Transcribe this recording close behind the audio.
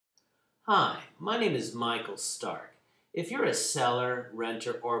Hi, my name is Michael Stark. If you're a seller,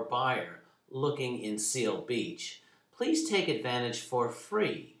 renter, or buyer looking in Seal Beach, please take advantage for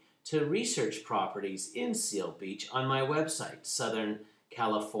free to research properties in Seal Beach on my website,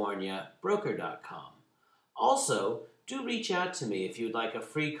 southerncaliforniabroker.com. Also, do reach out to me if you'd like a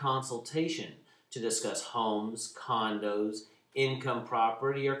free consultation to discuss homes, condos, income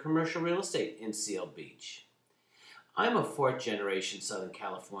property, or commercial real estate in Seal Beach. I'm a fourth-generation Southern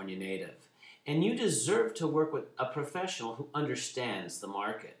California native, and you deserve to work with a professional who understands the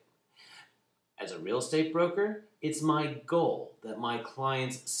market. As a real estate broker, it's my goal that my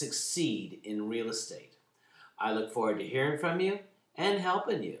clients succeed in real estate. I look forward to hearing from you and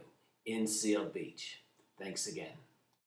helping you in Seal Beach. Thanks again.